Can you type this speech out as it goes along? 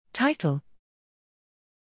Title: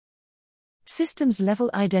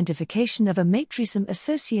 Systems-level identification of a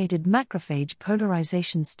matrisome-associated macrophage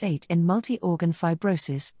polarization state in multi-organ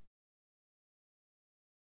fibrosis.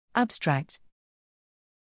 Abstract: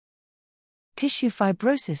 Tissue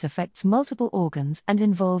fibrosis affects multiple organs and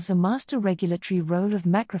involves a master regulatory role of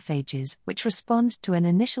macrophages which respond to an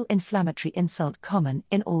initial inflammatory insult common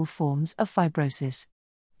in all forms of fibrosis.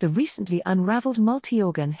 The recently unraveled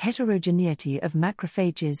multi-organ heterogeneity of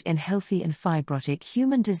macrophages in healthy and fibrotic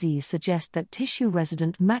human disease suggests that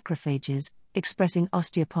tissue-resident macrophages, expressing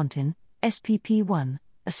osteopontin, SPP1,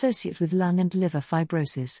 associate with lung and liver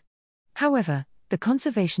fibrosis. However, the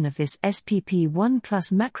conservation of this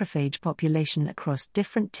SPP1+ macrophage population across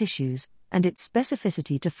different tissues, and its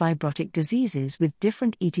specificity to fibrotic diseases with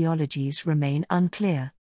different etiologies remain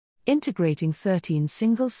unclear. Integrating 13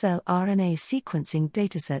 single-cell RNA sequencing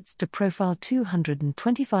datasets to profile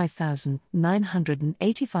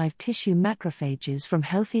 225,985 tissue macrophages from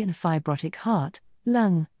healthy and fibrotic heart,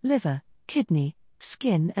 lung, liver, kidney,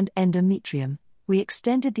 skin and endometrium, we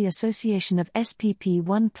extended the association of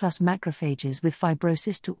SPP1+ macrophages with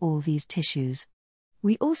fibrosis to all these tissues.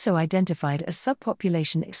 We also identified a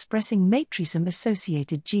subpopulation expressing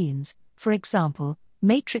matrisome-associated genes, for example,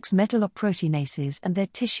 matrix metalloproteinases and their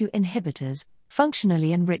tissue inhibitors,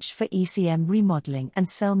 functionally enriched for ECM remodeling and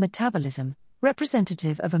cell metabolism,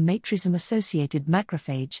 representative of a matrisome-associated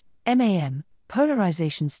macrophage, MAM,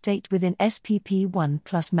 polarization state within SPP1+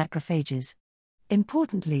 macrophages.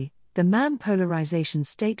 Importantly, the MAM polarization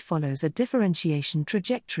state follows a differentiation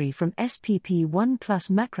trajectory from SPP1+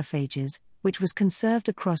 macrophages, which was conserved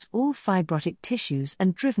across all fibrotic tissues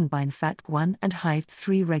and driven by INFAT1 and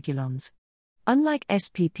HIVE3 regulons. Unlike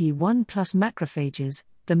SPP1+ macrophages,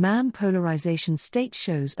 the MAM polarization state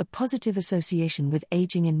shows a positive association with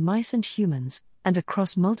aging in mice and humans, and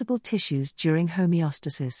across multiple tissues during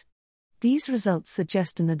homeostasis. These results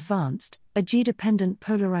suggest an advanced, G-dependent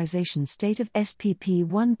polarization state of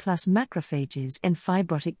SPP1+ macrophages in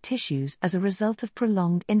fibrotic tissues as a result of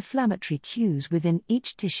prolonged inflammatory cues within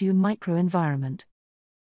each tissue microenvironment.